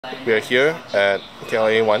We are here at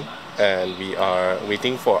KLIA 1 and we are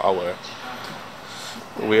waiting for our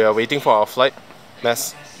flight.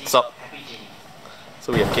 Let's stop.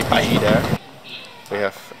 So we have KPG there. We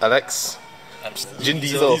have Alex, Jin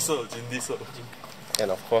Diesel, and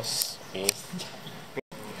of course me.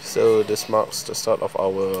 So this marks the start of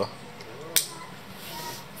our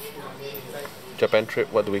Japan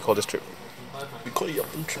trip. What do we call this trip? We call it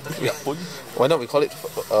Yapun trip. Yapun. Why not we call it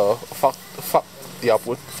fuck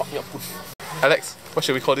Yapun? Fuck Yapun. Alex, what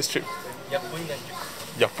should we call this trip? Yapun Yan trip.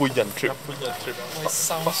 Yapun Yan trip. Yapun Yan trip. It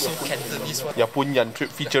sounds so Cantonese. What? Yapun Yan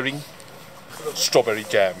trip featuring strawberry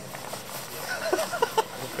jam.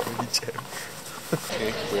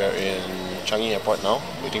 Okay, we are in Changi Airport now,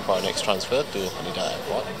 waiting for our next transfer to Haneda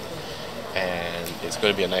Airport. And it's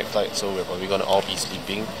going to be a night flight, so we're probably going to all be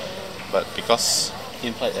sleeping. But because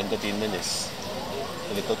in-flight entertainment is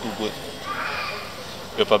a little too good,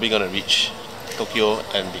 we're probably going to reach Tokyo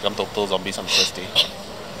and become total zombies on the first day.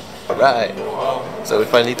 Alright, so we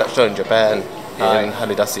finally touched down in Japan, in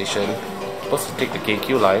Haneda Station. Supposed to take the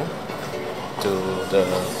KQ line to the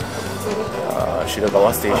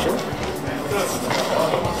Shinagawa Station.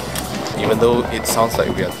 Even though it sounds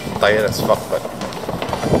like we are tired as fuck, but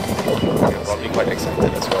we're probably quite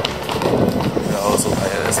excited as well. We are also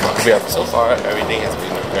tired as fuck. So far, everything has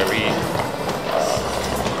been very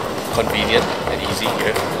convenient and easy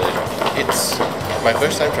here. It's my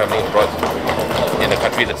first time traveling abroad in a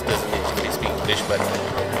country that doesn't actually speak English, but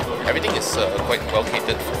everything is quite well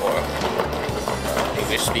catered for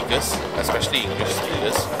English speakers, especially English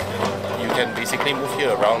speakers. You can basically move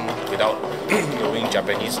here around without knowing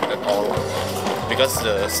Japanese at all, because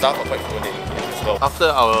the staff are quite fluent in English as well. After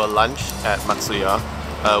our lunch at Matsuya,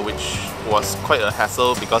 which was quite a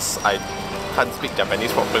hassle because I can't speak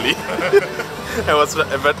Japanese properly, it was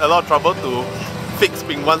a lot of trouble to fix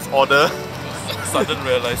Ping Wan's order. Sudden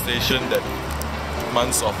realization that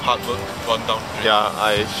months of hard work gone down. Yeah,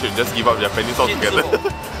 I should just give up Japanese altogether.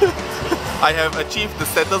 I have achieved the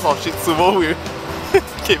status of Shitsumo with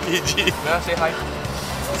KPG. May I say hi?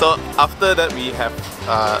 So after that we have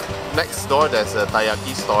next door there's a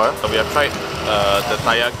taiyaki store. We have tried the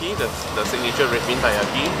taiyaki, the signature red bean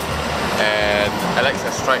taiyaki, and Alex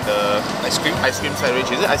has tried the ice cream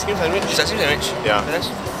sandwich. Is it ice cream sandwich? It's ice cream sandwich. Yeah. Yes.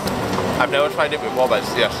 I've never tried it before, but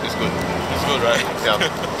yes, it's good. It's good, right? Yeah.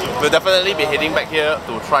 We'll definitely be heading back here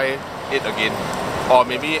to try it again, or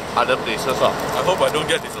maybe other places. I hope I don't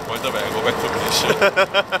get disappointed when I go back to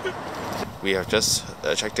Malaysia. We have just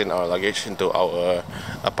checked in our luggage into our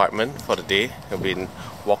apartment for the day. We've been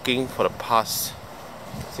walking for the past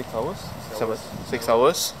 6 hours? 6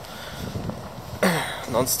 hours.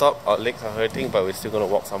 Non-stop. Our legs are hurting, but we're still gonna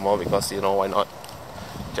walk some more because, you know, why not?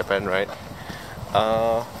 Japan, right?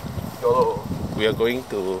 We are going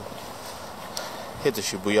to head to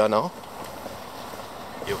Shibuya now.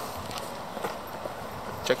 Yo.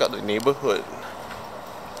 Check out the neighborhood.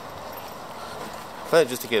 I'll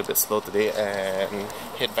just take it a bit slow today and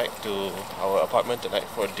head back to our apartment tonight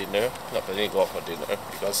for dinner. Not planning to go out for dinner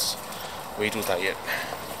because way too tired.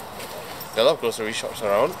 There are a lot of grocery shops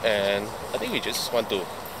around, and I think we just want to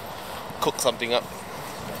cook something up.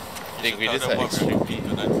 The ingredients are extremely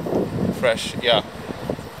fresh. Yeah,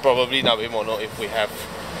 probably nabemono if we have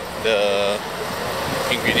the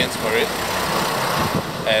ingredients for it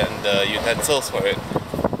and the utensils for it.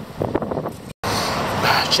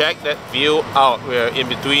 Check that view out. We're in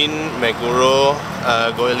between Meguro,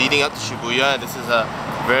 leading up to Shibuya, and this is a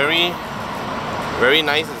very, very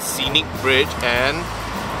nice and scenic bridge, and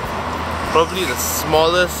probably the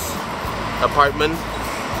smallest apartment,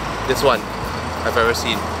 this one, I've ever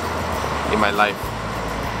seen in my life.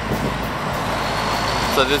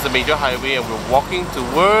 So this is a major highway, and we're walking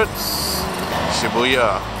towards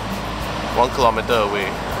Shibuya, 1 kilometer away.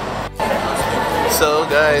 So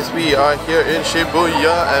guys, we are here in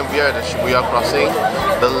Shibuya and we are at the Shibuya Crossing,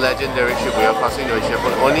 the legendary Shibuya Crossing that we have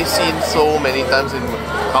only seen so many times in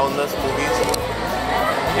countless movies.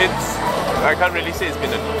 I can't really say it's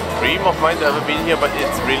been a dream of mine to ever been here, but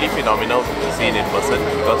it's really phenomenal to see it in person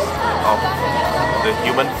because of the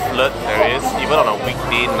human flood there is, even on a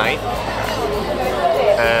weekday night.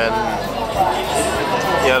 And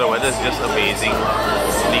yeah, the weather is just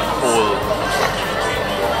amazingly cool.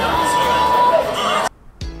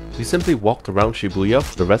 We simply walked around Shibuya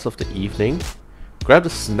for the rest of the evening, grabbed a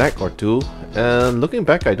snack or two, and looking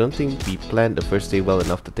back, I don't think we planned the first day well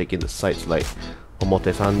enough to take in the sights like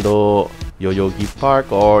Omotesando, Yoyogi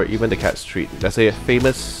Park, or even the Cat Street. There's a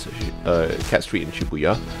famous Cat Street in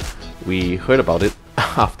Shibuya. We heard about it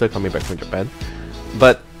after coming back from Japan,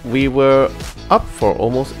 but We were up for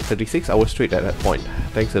almost 36 hours straight at that point,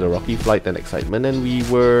 thanks to the rocky flight and excitement, and we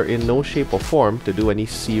were in no shape or form to do any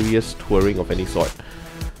serious touring of any sort.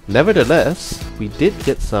 Nevertheless, we did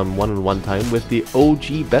get some one-on-one time with the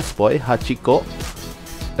OG best boy Hachiko,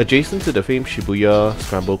 adjacent to the famed Shibuya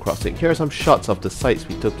Scramble Crossing. Here are some shots of the sights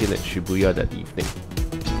we took in at Shibuya that evening.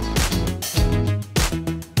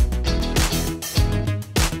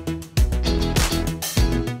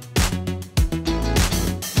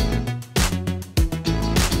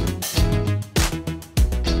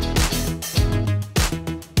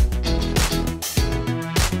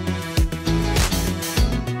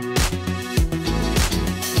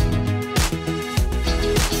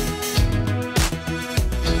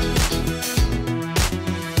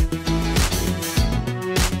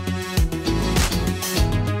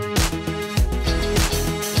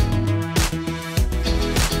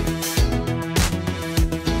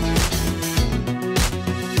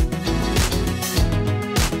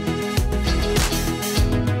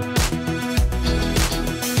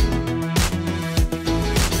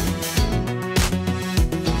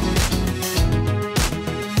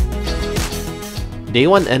 Day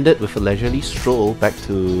 1 ended with a leisurely stroll back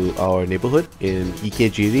to our neighborhood in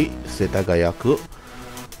Ikejiri, Setagayaku.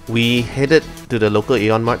 We headed to the local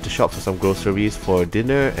Aeon Mart to shop for some groceries for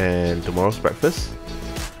dinner and tomorrow's breakfast.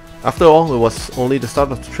 After all, it was only the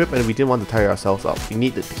start of the trip and we didn't want to tire ourselves out. We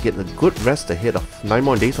needed to get a good rest ahead of 9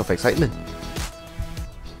 more days of excitement.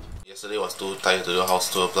 Yesterday was too tired to do a house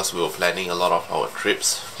tour, plus we were planning a lot of our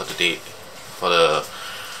trips for today, for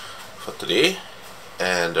today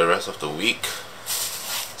and the rest of the week.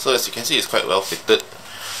 So as you can see, it's quite well fitted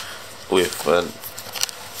with a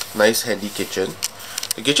nice handy kitchen.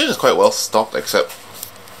 The kitchen is quite well stocked, except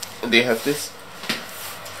they have this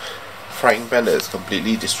frying pan that is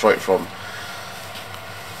completely destroyed from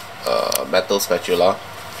metal spatula.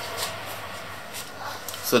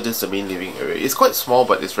 So this is the main living area. It's quite small,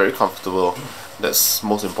 but it's very comfortable. That's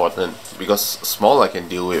most important, because small I can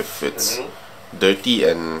deal with. It's dirty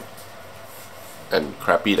and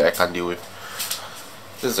crappy that I can't deal with.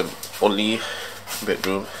 This is the only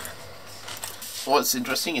bedroom. What's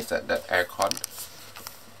interesting is that aircon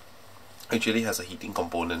actually has a heating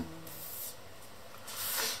component.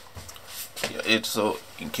 Yeah, so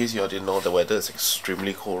in case you all didn't know, the weather is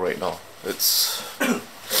extremely cold right now. It's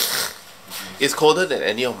colder than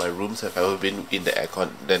any of my rooms have ever been in the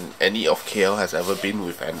aircon, than any of KL has ever been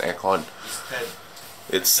with an aircon.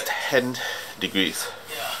 It's 10 degrees.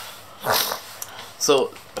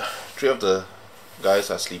 So 3 of the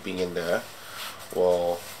guys are sleeping in there,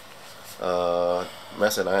 while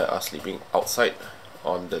Mass and I are sleeping outside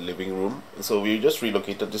on the living room. So we just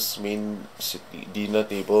relocated this main dinner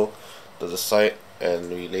table to the side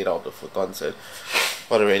and we laid out the futons. And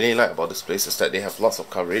what I really like about this place is that they have lots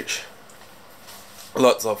of coverage,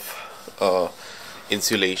 lots of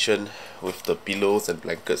insulation with the pillows and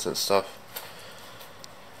blankets and stuff.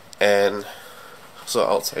 And so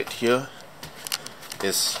outside here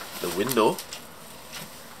is the window,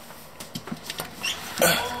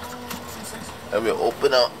 and we'll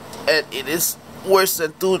open up, and it is worse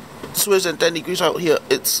than 10 degrees out here.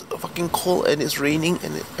 It's fucking cold and it's raining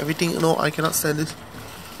and everything. No, I cannot stand this.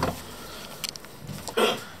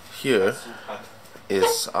 Here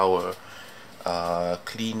is our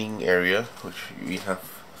cleaning area, which we have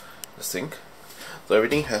the sink. So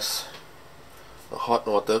everything has a hot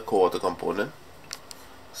water, cold water component,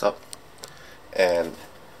 sub, and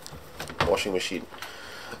washing machine.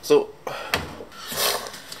 So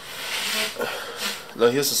now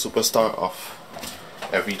here's the superstar of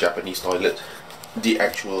every Japanese toilet, the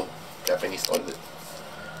actual Japanese toilet.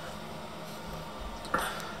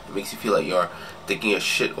 It makes you feel like you're taking a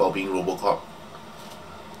shit while being Robocop.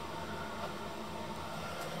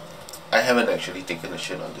 I haven't actually taken a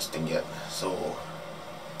shit on this thing yet, so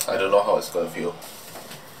I don't know how it's gonna feel.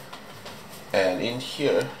 And in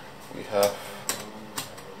here we have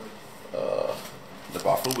the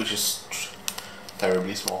bathroom, which is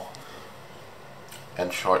terribly small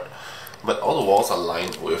and short, but all the walls are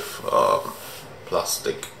lined with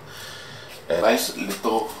plastic. A nice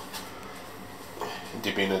little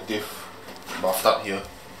diminutive bathtub here.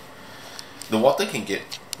 The water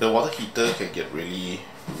heater can get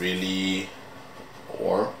really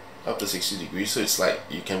warm, up to 60 degrees, so it's like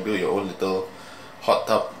you can build your own little hot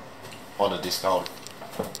tub on a discount.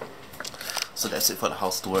 So that's it for the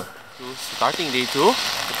house tour. Starting day 2,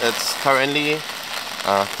 it's currently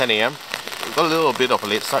 10 AM. We got a little bit of a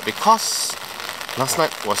late start because last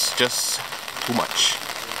night was just too much.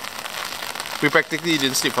 We practically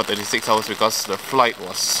didn't sleep for 36 hours because the flight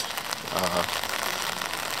was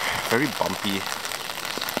very bumpy.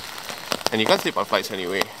 And you can't sleep on flights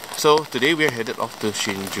anyway. So today we're headed off to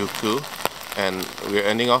Shinjuku, and we're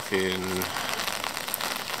ending off in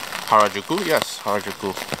Harajuku. Yes,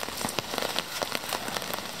 Harajuku.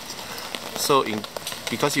 So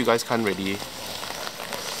because you guys can't really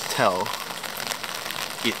tell,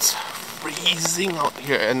 it's freezing out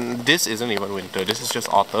here, and this isn't even winter, this is just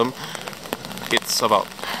autumn. It's about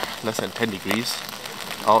less than 10 degrees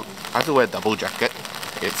out. I have to wear a double jacket.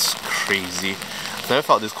 It's crazy. I've never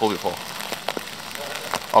felt this cold before.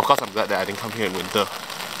 Of course, I'm glad that I didn't come here in winter.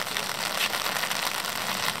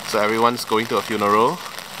 So everyone's going to a funeral.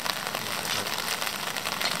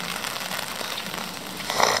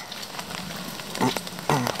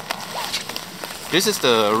 This is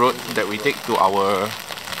the road that we take to our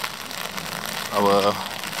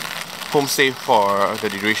homestay for the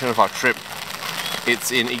duration of our trip.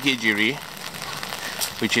 It's in Ikejiri,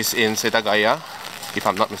 which is in Setagaya, if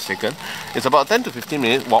I'm not mistaken. It's about 10 to 15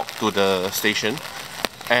 minute walk to the station,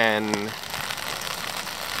 and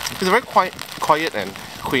it's a very quiet and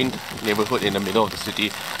quaint neighborhood in the middle of the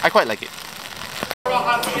city. I quite like it.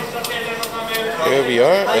 Here we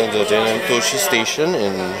are at the Denentoshi station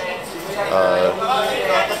in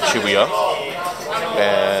Shibuya,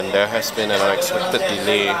 and there has been an unexpected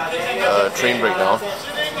delay, train breakdown.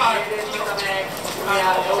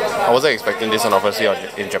 I wasn't expecting this, and obviously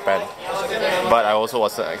in Japan, but I also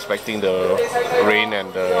wasn't expecting the rain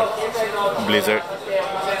and the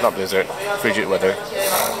frigid weather.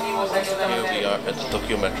 Here we are at the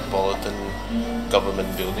Tokyo Metropolitan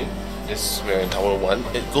Government Building. We're in Tower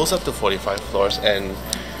 1. It goes up to 45 floors, and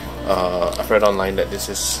I've read online that this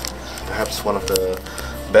is perhaps one of the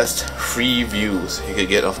best free views you could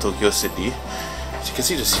get of Tokyo City. As you can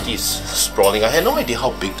see, the city is sprawling. I had no idea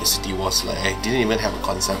how big the city was. Like, I didn't even have a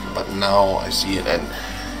concept, but now I see it, and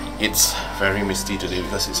it's very misty today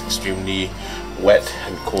because it's extremely wet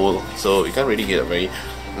and cold, so you can't really get a very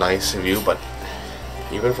nice view, but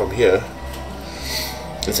even from here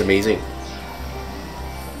it's amazing.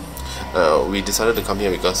 We decided to come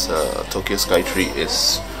here because Tokyo Skytree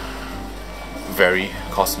is very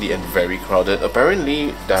costly and very crowded.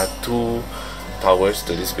 Apparently there are 2 towers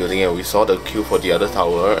to this building, and we saw the queue for the other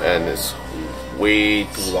tower, and it's way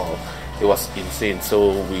too long. It was insane,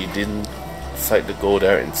 so we didn't decide to go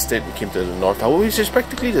there. Instead we came to the North Tower, which is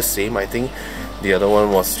practically the same. I think the other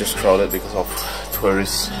one was just crowded because of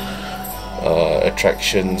tourist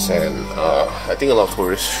attractions, and I think a lot of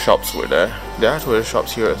tourist shops were there. There are tourist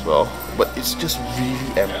shops here as well, but it's just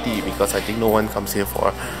really empty because I think no one comes here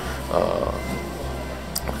for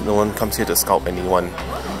to scalp anyone.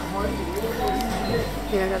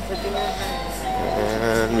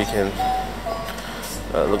 And we can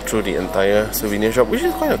look through the entire souvenir shop, which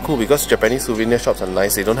is quite cool because Japanese souvenir shops are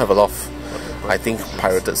nice. They don't have a lot of, I think,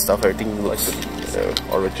 pirated stuff. Everything looks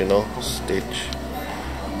original. Stage,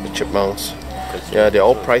 the chipmunks. Yeah, they're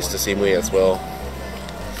all priced the same way as well.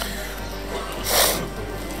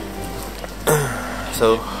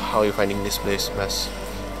 So, how are you finding this place, Mass?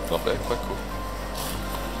 Not bad, quite cool.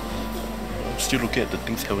 I'm still looking at the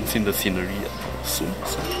things, haven't seen the scenery yet. Soon.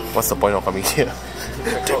 What's the point of coming here?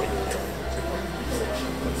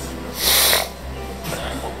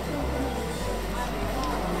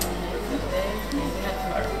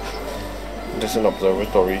 There's an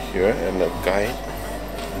observatory here and a guide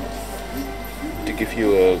to give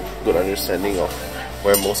you a good understanding of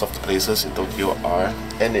where most of the places in Tokyo are,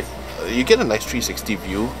 and you get a nice 360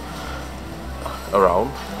 view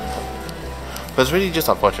around. But it's really just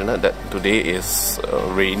unfortunate that today is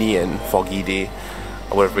a rainy and foggy day.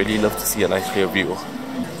 I would have really loved to see a nice clear view.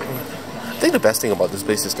 I think the best thing about this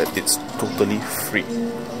place is that it's totally free.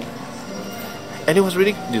 And it was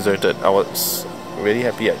really deserted. I was really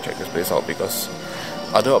happy I checked this place out because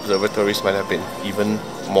other observatories might have been even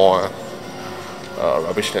more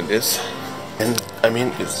rubbish than this. And I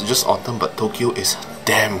mean, it's just autumn, but Tokyo is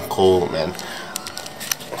damn cold, man.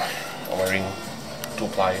 I'm wearing 2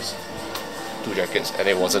 plies, 2 jackets, and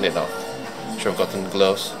it wasn't enough. Should have gotten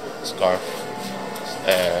gloves, scarf,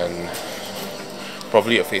 and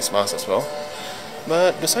probably a face mask as well.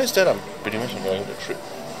 But besides that, I'm pretty much enjoying the trip.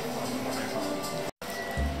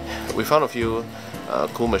 We found a few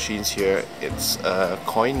cool machines here. It's a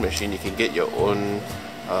coin machine. You can get your own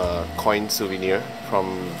coin souvenir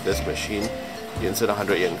from this machine. You insert a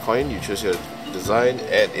 100 yen coin, you choose your design,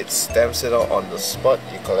 and it stamps it out on the spot.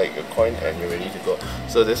 You collect your coin and you're ready to go.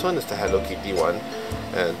 So this one is the Hello Kitty one,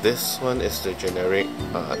 and this one is the generic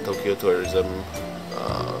Tokyo Tourism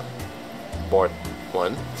board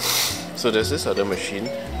one. So there's this other machine,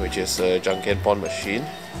 which is a Janken Pon machine.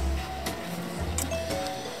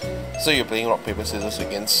 So you're playing rock, paper, scissors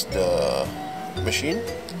against the machine,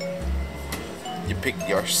 You pick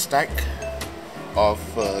your stack of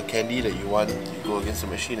candy that you want, you go against the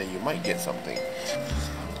machine and you might get something.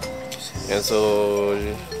 And so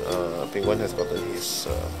Penguin has gotten his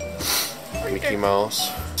Mickey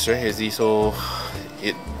Mouse. It's very hazy, so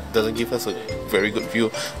it doesn't give us a very good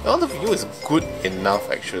view. Well, the view is good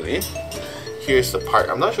enough actually. Here's the park.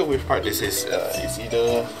 I'm not sure which part this is. It's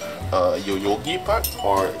either Yoyogi Park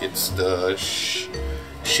or it's the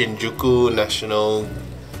Shinjuku National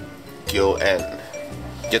Gyo-en.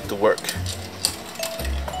 Get to work.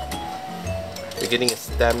 We're getting a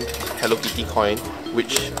stamped Hello Kitty coin.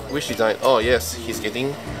 Which design? Oh yes, he's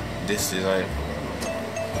getting this design.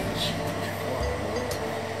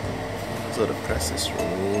 So the press is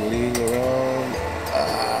rolling around.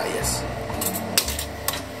 Ah yes.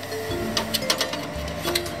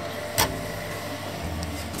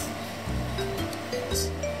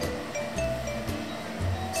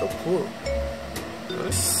 So cool.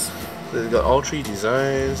 Nice. So it's got all three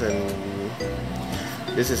designs, and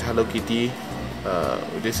this is Hello Kitty.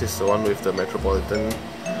 This is the one with the Metropolitan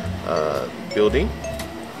building.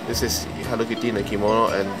 This is Hello Kitty in a kimono,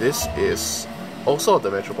 and this is also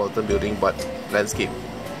the Metropolitan building but landscape.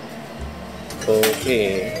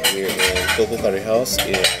 Okay, we're in Toko Curry House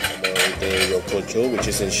in Omoride Yokocho, which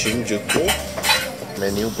is in Shinjuku.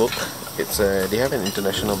 Menu book. It's they have an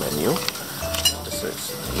international menu. This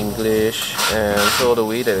is English, and so the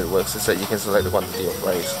way that it works is that you can select the quantity of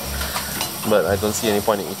rice. But I don't see any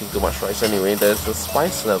point in eating too much rice anyway. There's the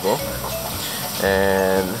spice level,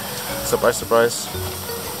 and surprise surprise,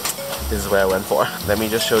 this is where I went for. Let me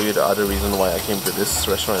just show you the other reason why I came to this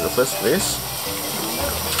restaurant in the first place.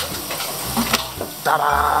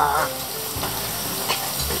 Ta-da!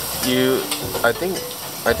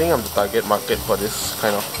 I think I'm the target market for this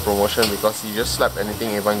kind of promotion, because you just slap anything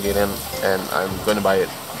Evangelion and I'm going to buy it.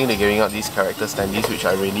 I think they're giving out these character standees, which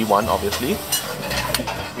I really want, obviously.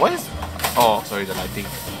 What is... Oh, sorry, the lighting.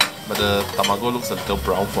 But the tamago looks a little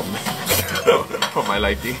brown from from my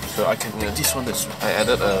lighting. So I can take this one. I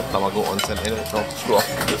added a tamago onsen in it. No, screw off.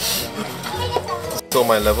 So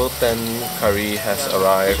my level 10 curry has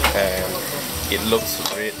arrived and it looks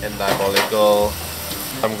great and diabolical.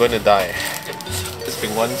 I'm going to die. This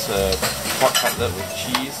Penguin's pork cutlet with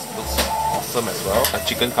cheese looks awesome as well. A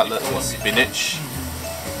chicken cutlet with spinach.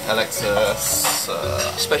 Alex's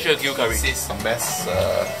Special Gyu curry. a mess.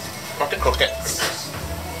 Croquettes.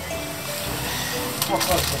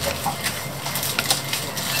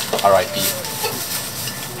 R.I.P.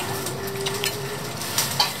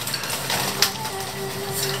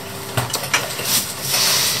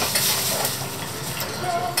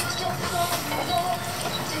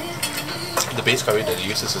 The base curry that they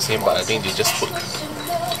use is the same, but I think they just put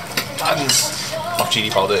tons of chili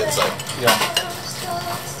powder inside. Yeah.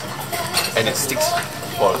 And it sticks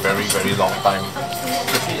for a very, very long time.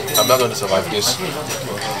 I'm not going to survive this.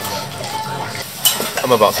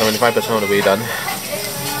 I'm about 75% of the way done.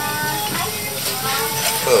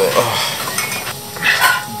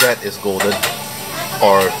 That is golden,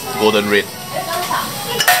 or golden red.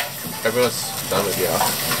 Everyone's done with their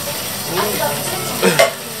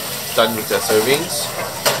done with their servings.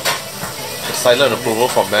 The silent approval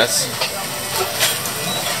from Mess.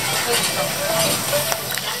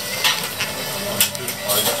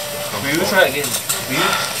 Will you try again? Will you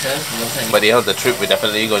try? By the end of the trip, we're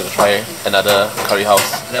definitely going to try another curry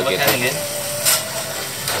house. Level 10 again?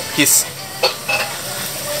 He's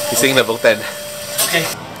saying level 10. Okay.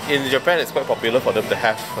 In Japan, it's quite popular for them to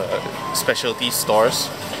have specialty stores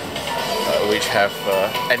which have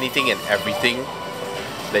anything and everything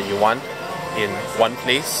that you want in one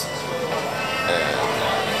place.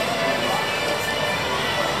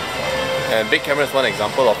 And Big Camera is one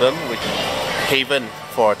example of them, which haven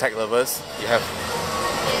for tech lovers. You have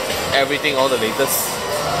everything, all the latest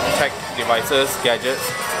tech devices,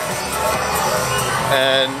 gadgets.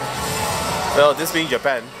 And well, this being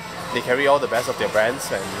Japan, they carry all the best of their brands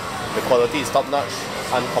and the quality is top notch,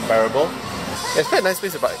 uncomparable. It's quite a nice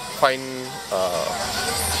place to find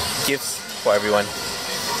gifts for everyone.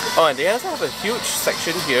 Oh, and they also have a huge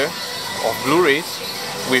section here of Blu-rays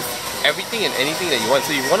with everything and anything that you want.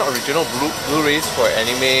 So you want original Blu-rays for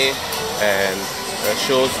anime and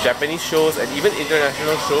shows, Japanese shows, and even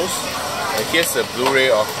international shows. Here's the Blu-ray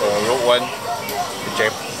of Rogue One,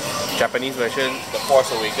 the Japanese version, The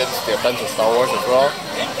Force Awakens. They have tons of Star Wars as well.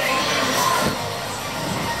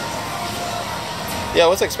 Yeah, I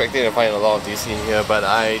was expecting to find a lot of DC in here, but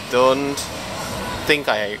I don't think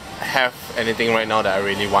I have anything right now that I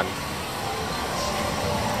really want.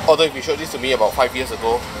 Although if you showed this to me about 5 years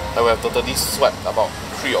ago, I would have totally swept about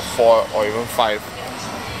 3 or 4 or even 5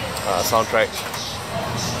 soundtracks.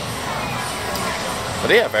 But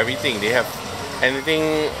they have everything. They have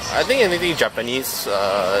anything. I think anything Japanese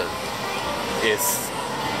is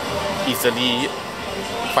easily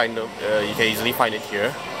find. You can easily find it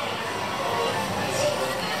here.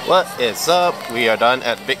 What is up? We are done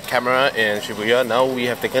at Big Camera in Shibuya. Now we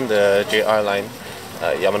have taken the JR line,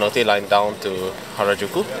 Yamanote line down to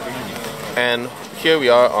Harajuku, and here we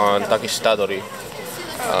are on Takeshitadori.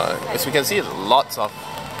 As we can see, lots of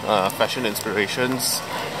fashion inspirations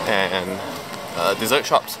and dessert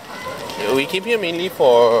shops. We came here mainly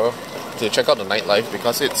to check out the nightlife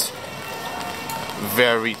because it's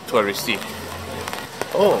very touristy.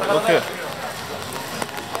 Oh, look here.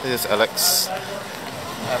 This is Alex.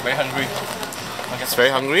 I'm very hungry. It's very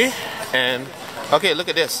hungry, and okay, look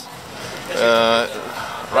at this.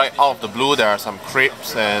 Right out of the blue, there are some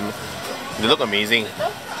crepes, and they look amazing.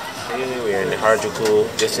 We are in Harajuku.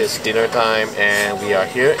 This is dinner time, and we are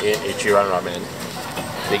here in Ichiran Ramen.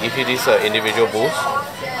 They give you these individual booths.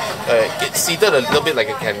 It's seated a little bit like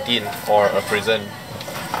a canteen or a prison,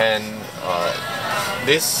 and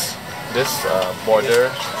this border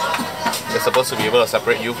is supposed to be able to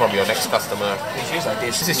separate you from your next customer.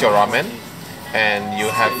 This is your ramen, and you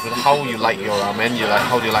have how you like your ramen.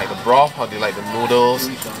 How do you like the broth? How do you like the noodles?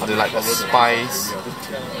 How do you like the spice?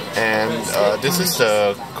 And this is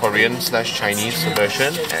the Korean/Chinese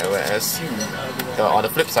version, whereas on the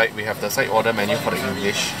flip side we have the side order menu for the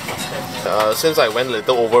English. Since I went a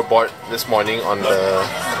little overboard this morning on the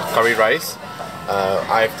curry rice,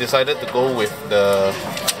 I've decided to go with the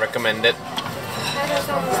recommended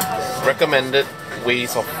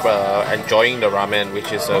ways of enjoying the ramen,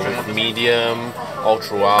 which is with medium all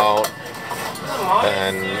throughout.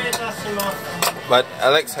 But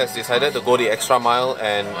Alex has decided to go the extra mile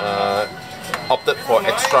and opted for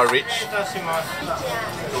extra rich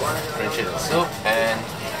French chicken soup and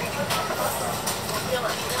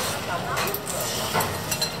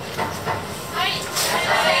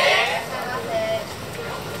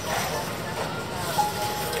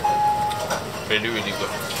really good.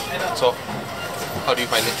 So, how do you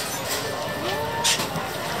find it?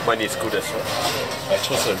 Mine is good as well. I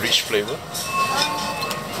chose a rich flavor.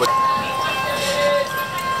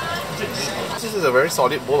 This is a very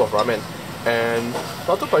solid bowl of ramen, and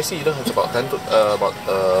not too pricey either. It's about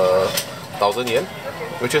 1,000 yen,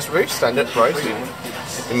 which is very standard price.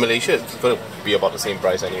 In Malaysia, it's going to be about the same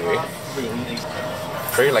price anyway.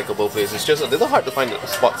 Very likable place. It's just a little hard to find a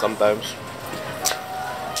spot sometimes.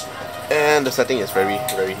 And the setting is very,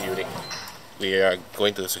 very unique. We are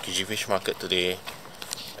going to the Tsukiji Fish Market today.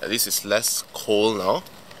 At least it's less cold now,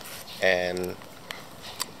 and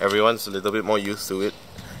everyone's a little bit more used to it.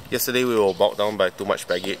 Yesterday we were bogged down by too much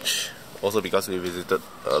baggage, also because we visited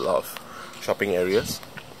a lot of shopping areas.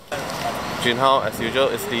 Jinhao, as usual,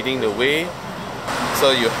 is leading the way.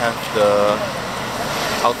 So you have the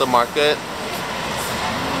outer market,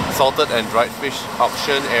 salted and dried fish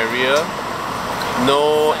auction area.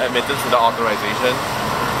 No admittance without authorization.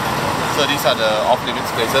 So these are the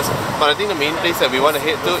off-limits places. But I think the main place that we want to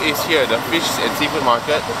head to is here, the fish and seafood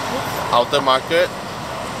market, outer market,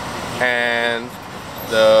 and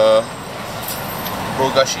the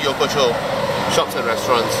Bogashi Yokocho shops and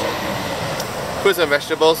restaurants. Fruits and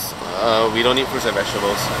vegetables, we don't need fruits and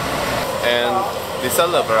vegetables. And they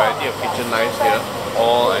sell a variety of kitchen knives here,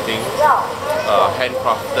 all I think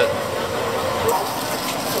handcrafted.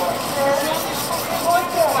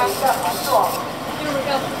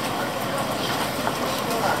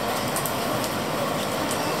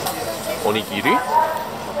 Onigiri.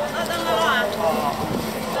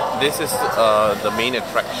 This is the main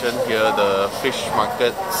attraction here, the fish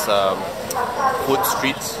market's food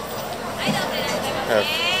streets. Have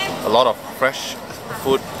a lot of fresh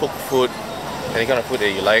food, cooked food, any kind of food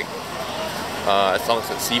that you like, as long as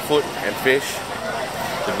it's seafood and fish.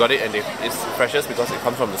 They've got it, and it's freshest because it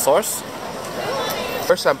comes from the source.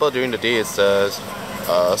 First sample during the day is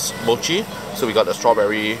mochi. So we got the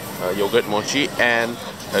strawberry yogurt mochi and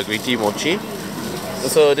a green tea mochi.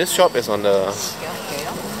 So this shop is on the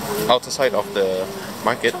outer side of the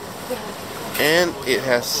market, and it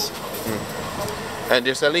has and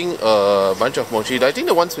they're selling a bunch of mochi. I think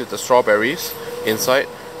the ones with the strawberries inside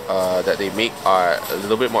that they make are a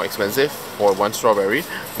little bit more expensive for one strawberry,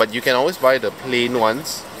 but you can always buy the plain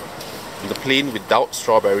ones, the plain without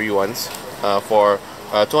strawberry ones, for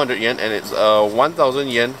 200 yen, and it's 1,000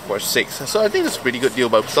 yen for 6. So I think it's a pretty good deal.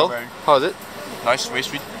 But so, how is it? Nice, very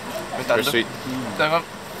sweet. Very sweet.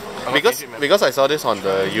 Because I saw this on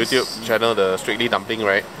the YouTube channel, the Strictly Dumpling,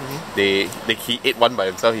 right? He ate one by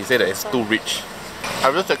himself. He said that it's too rich.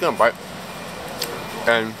 I've just taken a bite,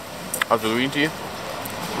 and after green tea,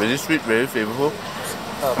 very sweet, very flavorful.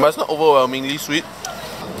 But it's not overwhelmingly sweet.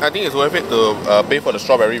 I think it's worth it to pay for the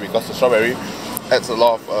strawberry because the strawberry adds a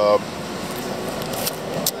lot of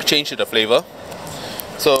change to the flavor.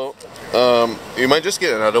 So you might just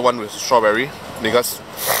get another one with strawberry because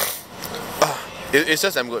it's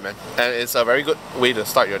just damn good, man, and it's a very good way to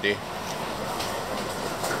start your day.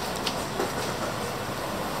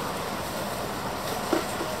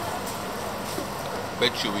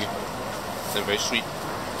 Very chewy and very sweet,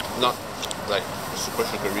 not like super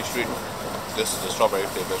sugary sweet. Just the strawberry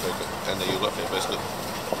flavor is very good, and the yogurt flavor is good.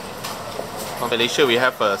 From Malaysia, we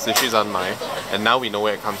have Sushi Zanmai, and now we know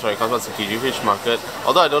where it comes from. It comes from Tsukiji Fish Market.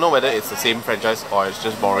 Although I don't know whether it's the same franchise or it's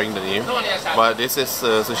just borrowing the name. But this is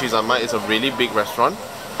Sushi Zanmai. It's a really big restaurant.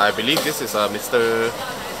 I believe this is Mr.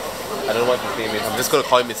 I don't know what his name is. I'm just going to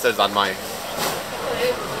call him Mr. Zanmai.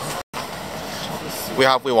 We're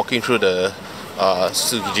halfway walking through the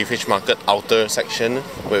Tsukiji Fish Market outer section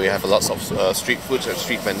where we have lots of street foods and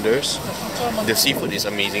street vendors. The seafood is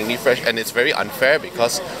amazingly fresh, and it's very unfair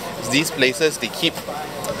because these places they keep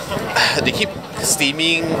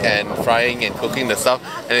steaming and frying and cooking the stuff,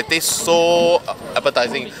 and it tastes so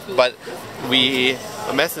appetizing. But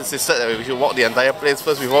Mess insisted that we should walk the entire place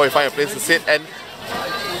first before we find a place to sit, and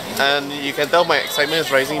you can tell my excitement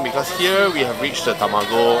is rising because here we have reached the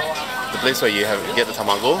tamago, the place where you get the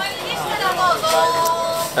tamago.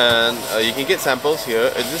 And you can get samples here.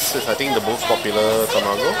 This is, I think, the most popular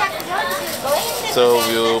tamago. So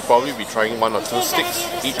we'll probably be trying 1 or 2 sticks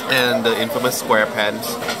each. And the infamous square pans.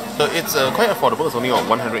 So it's quite affordable. It's only about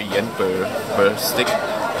 100 yen per stick.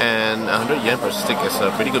 And 100 yen per stick is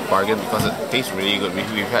a pretty good bargain because it tastes really good.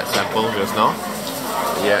 We've had samples just now.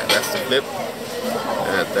 Yeah, that's the flip.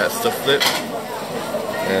 And that's the flip.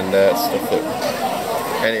 And that's the flip.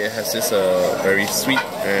 And it has this very sweet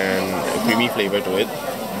and creamy flavor to it.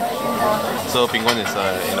 So Pingwan is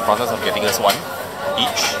in the process of getting us one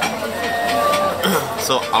each.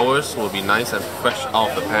 So ours will be nice and fresh out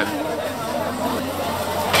of the pan.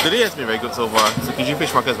 Today has been very good so far. Tsukiji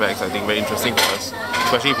Fish Market is very exciting, very interesting for us.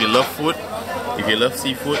 Especially if you love food, if you love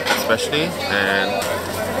seafood especially, and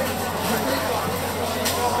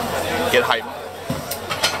get hype.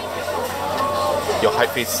 Your hype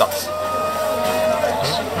face sucks.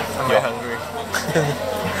 I'm very hungry.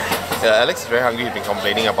 Yeah, Alex is very hungry. He's been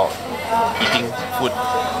complaining about eating food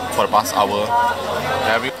for the past hour.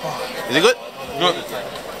 Is it good? Good.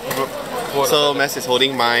 So Mess is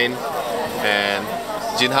holding mine, and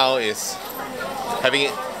Jinhao is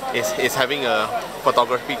having a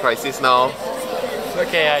photography crisis now.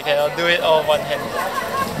 Okay, I cannot do it all one hand.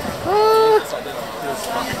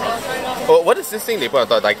 Oh, what is this thing they put on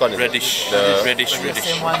top? Daikon? Radish. Radish.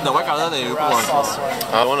 The white color that you put on top.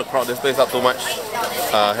 I don't want to crowd this place up too much.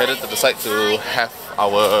 Headed to the side to have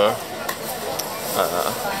our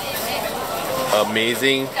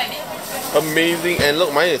amazing, and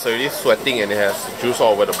look, mine is already sweating and it has juice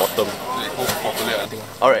all over the bottom.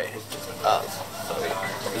 Alright.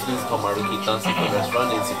 This place is called Marukita Seafood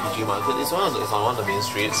Restaurant in Tsukiji Market. It's on one of the main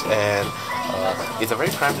streets, and it's a very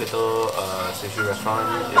cramped little sushi restaurant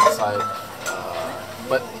inside.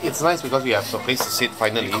 But it's nice because we have a place to sit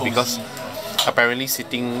finally, because apparently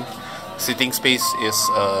sitting space is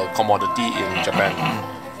a commodity in Japan.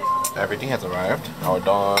 Everything has arrived. Our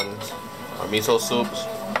dons, our miso soups,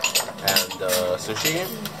 and sushi.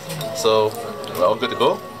 So we're all good to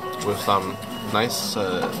go with some nice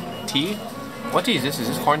tea. What tea is this? Is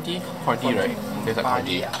this corn tea? Corn tea, right? Tastes like corn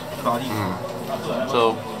tea.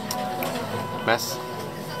 So, Mess.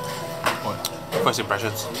 First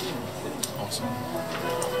impressions. Awesome.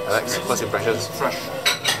 Alex, first impressions. Fresh.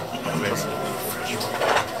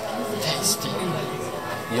 Tasty.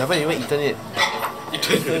 You haven't even eaten it.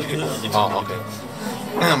 Oh, okay.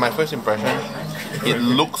 My first impression, it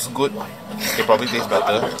looks good. It probably tastes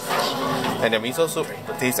better. And the miso soup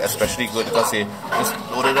tastes especially good because they just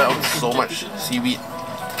loaded out with so much seaweed.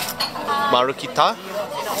 Marukita,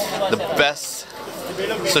 the best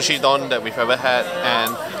sushi don that we've ever had,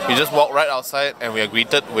 and we just walked right outside and we are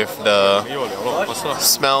greeted with the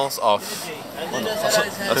smells of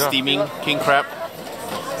a steaming king crab.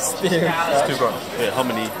 Still got. Wait, how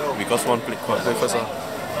many? Because one plate. Wait first.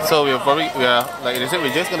 So we are like they said,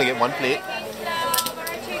 we're just gonna get one plate.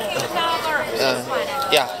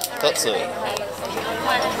 Yeah, thought so.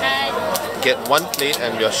 Get one plate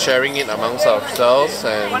and we are sharing it amongst ourselves,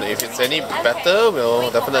 and if it's any better, we'll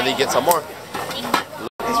definitely get some more.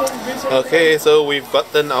 Okay, so we've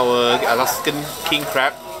gotten our Alaskan king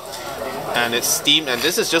crab, and it's steamed, and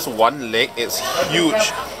this is just one leg. It's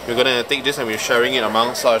huge. We're gonna take this and we're sharing it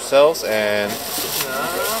amongst ourselves, and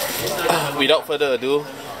without further ado,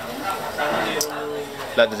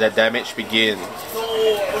 let the damage begin.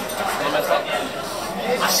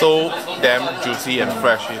 So damn juicy and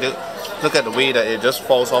fresh. Look at the way that it just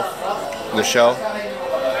falls off the shell.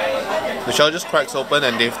 The shell just cracks open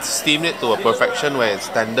and they've steamed it to a perfection where it's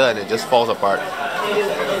tender and it just falls apart.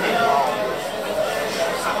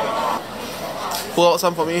 Pull out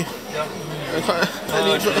some for me.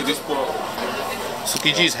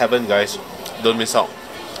 Tsukiji is heaven, guys. Don't miss out.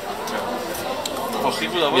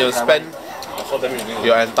 You'll spend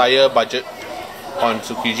your entire budget on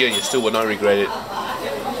Tsukiji and you still will not regret it.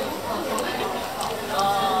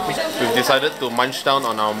 We've decided to munch down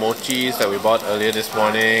on our mochis that we bought earlier this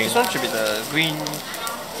morning. This one should be the green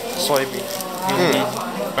soybean.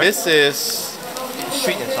 This is,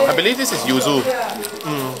 Sweet and sour. I believe this is yuzu.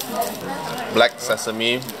 Black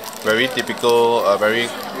sesame, very typical, very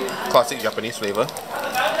classic Japanese flavor.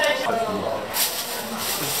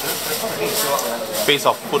 Face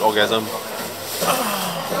of food orgasm.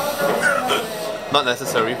 Not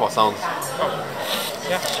necessary for sounds.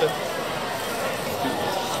 Yeah, sure.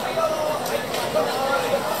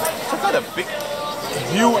 Check out a big,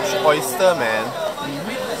 huge oyster, man.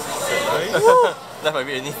 Left a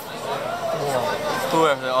bit only. Who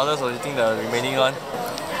have the honors of eating the remaining one?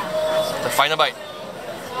 The final bite.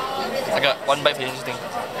 I got one bite finish thing.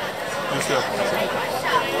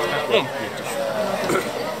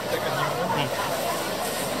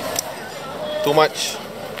 Too much.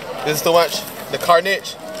 This is too much. The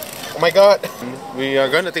carnage. Oh my god. We are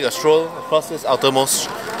going to take a stroll across this outermost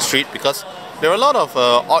street because there are a lot of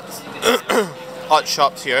odd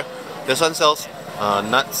shops here. This one sells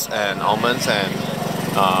nuts and almonds and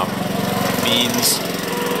beans.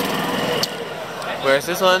 Whereas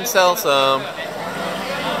this one sells some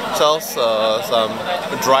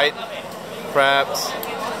dried crabs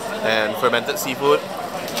and fermented seafood.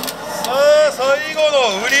 Oh, it's not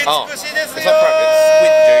crab, it's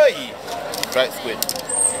squid jerky. Dried squid.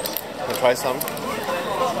 We'll try some.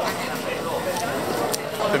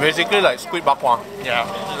 It's basically like squid bakwa. Yeah.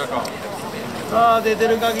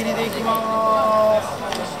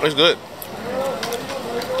 It's good.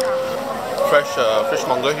 Fresh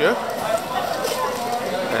fishmonger here.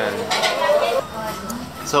 And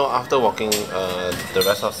so after walking the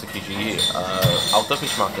rest of Tsukiji outer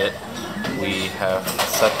fish market, we have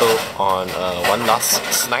settled on one last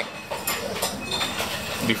snack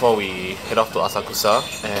before we head off to Asakusa.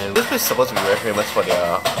 And this place is supposed to be very famous for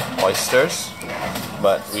their oysters,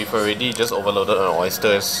 but we've already just overloaded on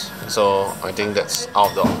oysters, so I think that's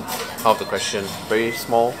out of the question. Very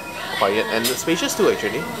small, quiet, and spacious too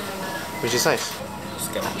actually, which is nice.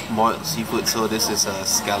 More seafood, so this is a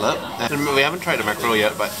scallop. And we haven't tried the mackerel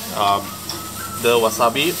yet, but the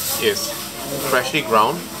wasabi is freshly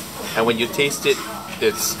ground, and when you taste it,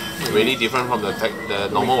 it's really different from the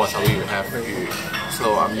normal wasabi you have.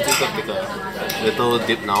 So I'm just going to take a little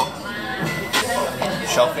dip now.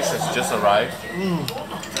 Shellfish has just arrived.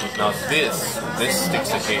 Now this sticks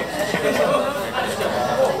the cake.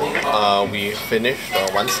 We finished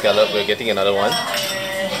one scallop, we're getting another one.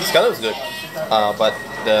 Scallop is good, but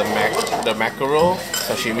the mackerel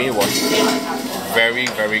sashimi was very,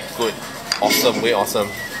 very good. Awesome, way awesome.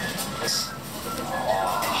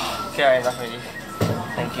 Okay, enough already.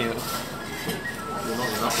 Thank you.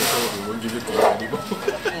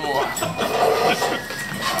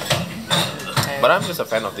 But I'm just a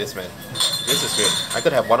fan of this, man. This is great. I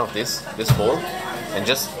could have one of this bowl and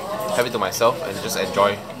just have it to myself and just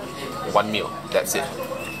enjoy one meal. That's it.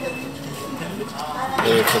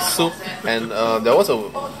 It's a soup, and there was a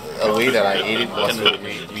way that I ate it was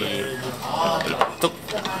we took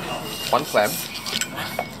one clam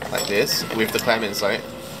like this with the clam inside,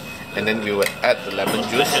 and then we would add the lemon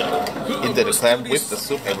juice into the clam with the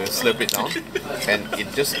soup and we'll slurp it down, and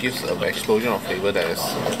it just gives an explosion of flavor that is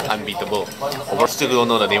unbeatable. I still don't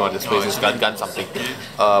know the name of this place, it's Gan something.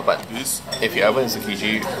 But if you're ever in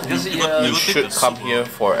Tsukiji, you should come here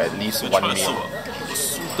for at least one meal.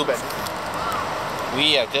 Too bad.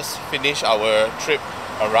 We have just finished our trip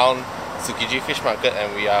around Tsukiji Fish Market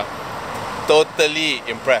and we are totally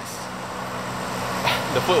impressed.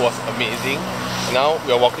 The food was amazing. Now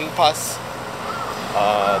we are walking past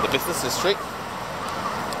the business district,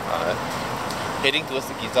 heading towards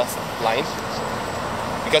the Ginza line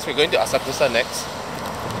because we're going to Asakusa next.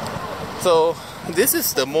 So this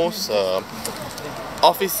is the most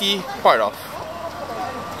officey part of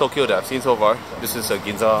Tokyo that I've seen so far. This is a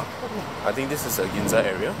Ginza. I think this is a Ginza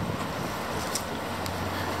area.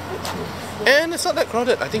 And it's not that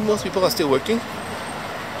crowded. I think most people are still working.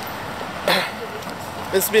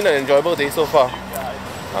 It's been an enjoyable day so far.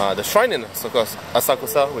 The shrine in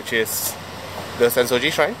Asakusa, which is the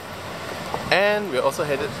Sensoji Shrine. And we're also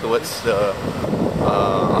headed towards the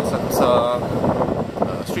Asakusa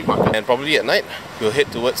street market. And probably at night, we'll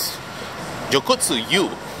head towards Jokutsu-yu,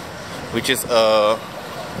 which is an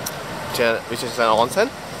onsen.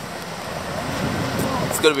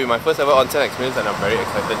 It's going to be my first ever onsen experience and I'm very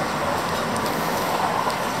excited.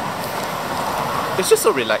 It's just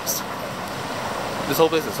so relaxed. This whole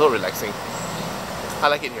place is so relaxing. I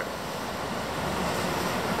like it here.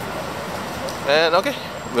 And okay,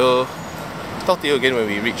 we'll talk to you again when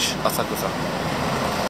we reach Asakusa.